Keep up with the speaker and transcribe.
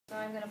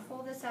I'm going to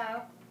pull this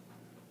out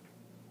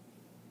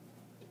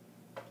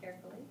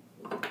carefully.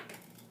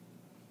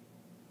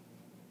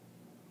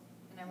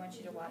 And I want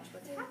you to watch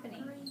what's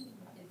happening.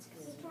 It's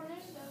good.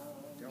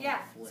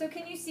 Yeah, so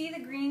can you see the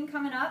green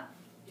coming up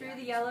through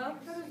the yellow?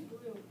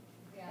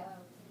 Yeah.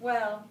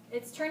 Well,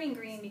 it's turning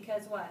green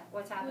because what?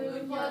 What's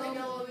happening? Where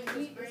are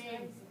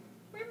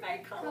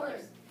my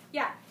colors?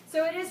 Yeah,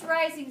 so it is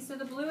rising, so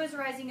the blue is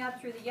rising up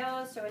through the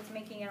yellow, so it's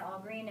making it all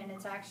green, and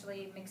it's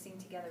actually mixing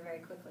together very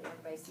quickly.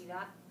 Everybody see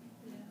that?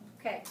 Yeah.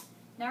 Okay,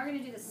 now we're going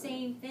to do the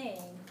same thing,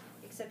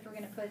 except we're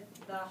going to put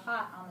the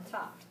hot on the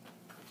top.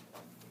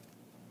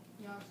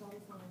 Yeah, it's all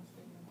fine.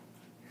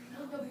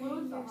 The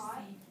blue's the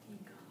hot.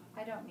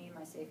 I don't need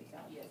my safety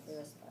goggles Yes. for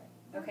this part.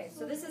 Okay,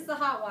 so this is the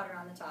hot water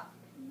on the top.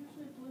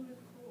 Usually blue is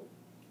cold.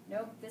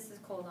 Nope, this is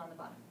cold on the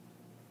bottom.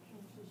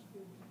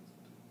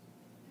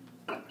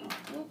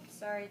 Oops,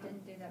 sorry,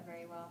 didn't do that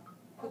very well.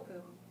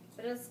 Poo-poo.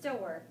 But it'll still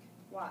work.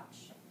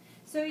 Watch.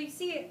 So you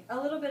see a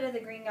little bit of the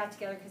green got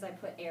together because I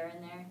put air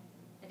in there.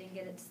 I didn't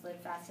get it to slid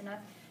fast enough.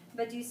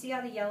 But do you see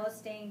how the yellow's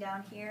staying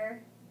down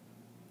here?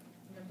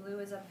 And the blue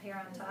is up here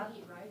on top?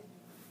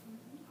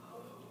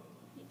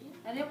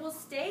 And it will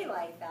stay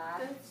like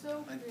that. That's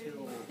so pretty.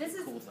 This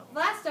is,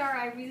 last hour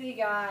I really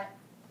got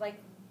like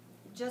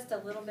just a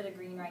little bit of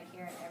green right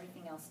here and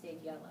everything else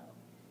stayed yellow.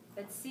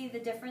 But see the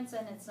difference,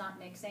 and it's not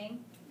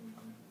mixing?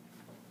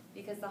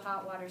 Because the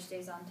hot water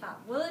stays on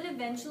top. Will it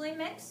eventually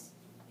mix?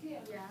 Yeah.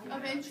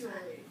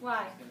 Eventually.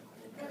 Why?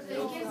 It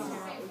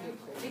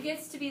It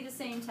gets to be the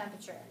same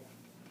temperature.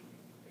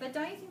 But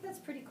don't you think that's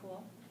pretty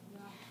cool?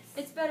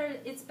 It's better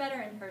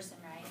in person,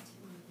 right?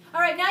 All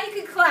right, now you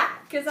can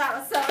clap because that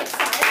was so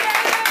exciting.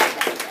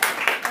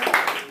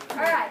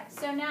 All right,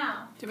 so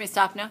now. Do we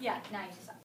stop now? Yeah, now you can.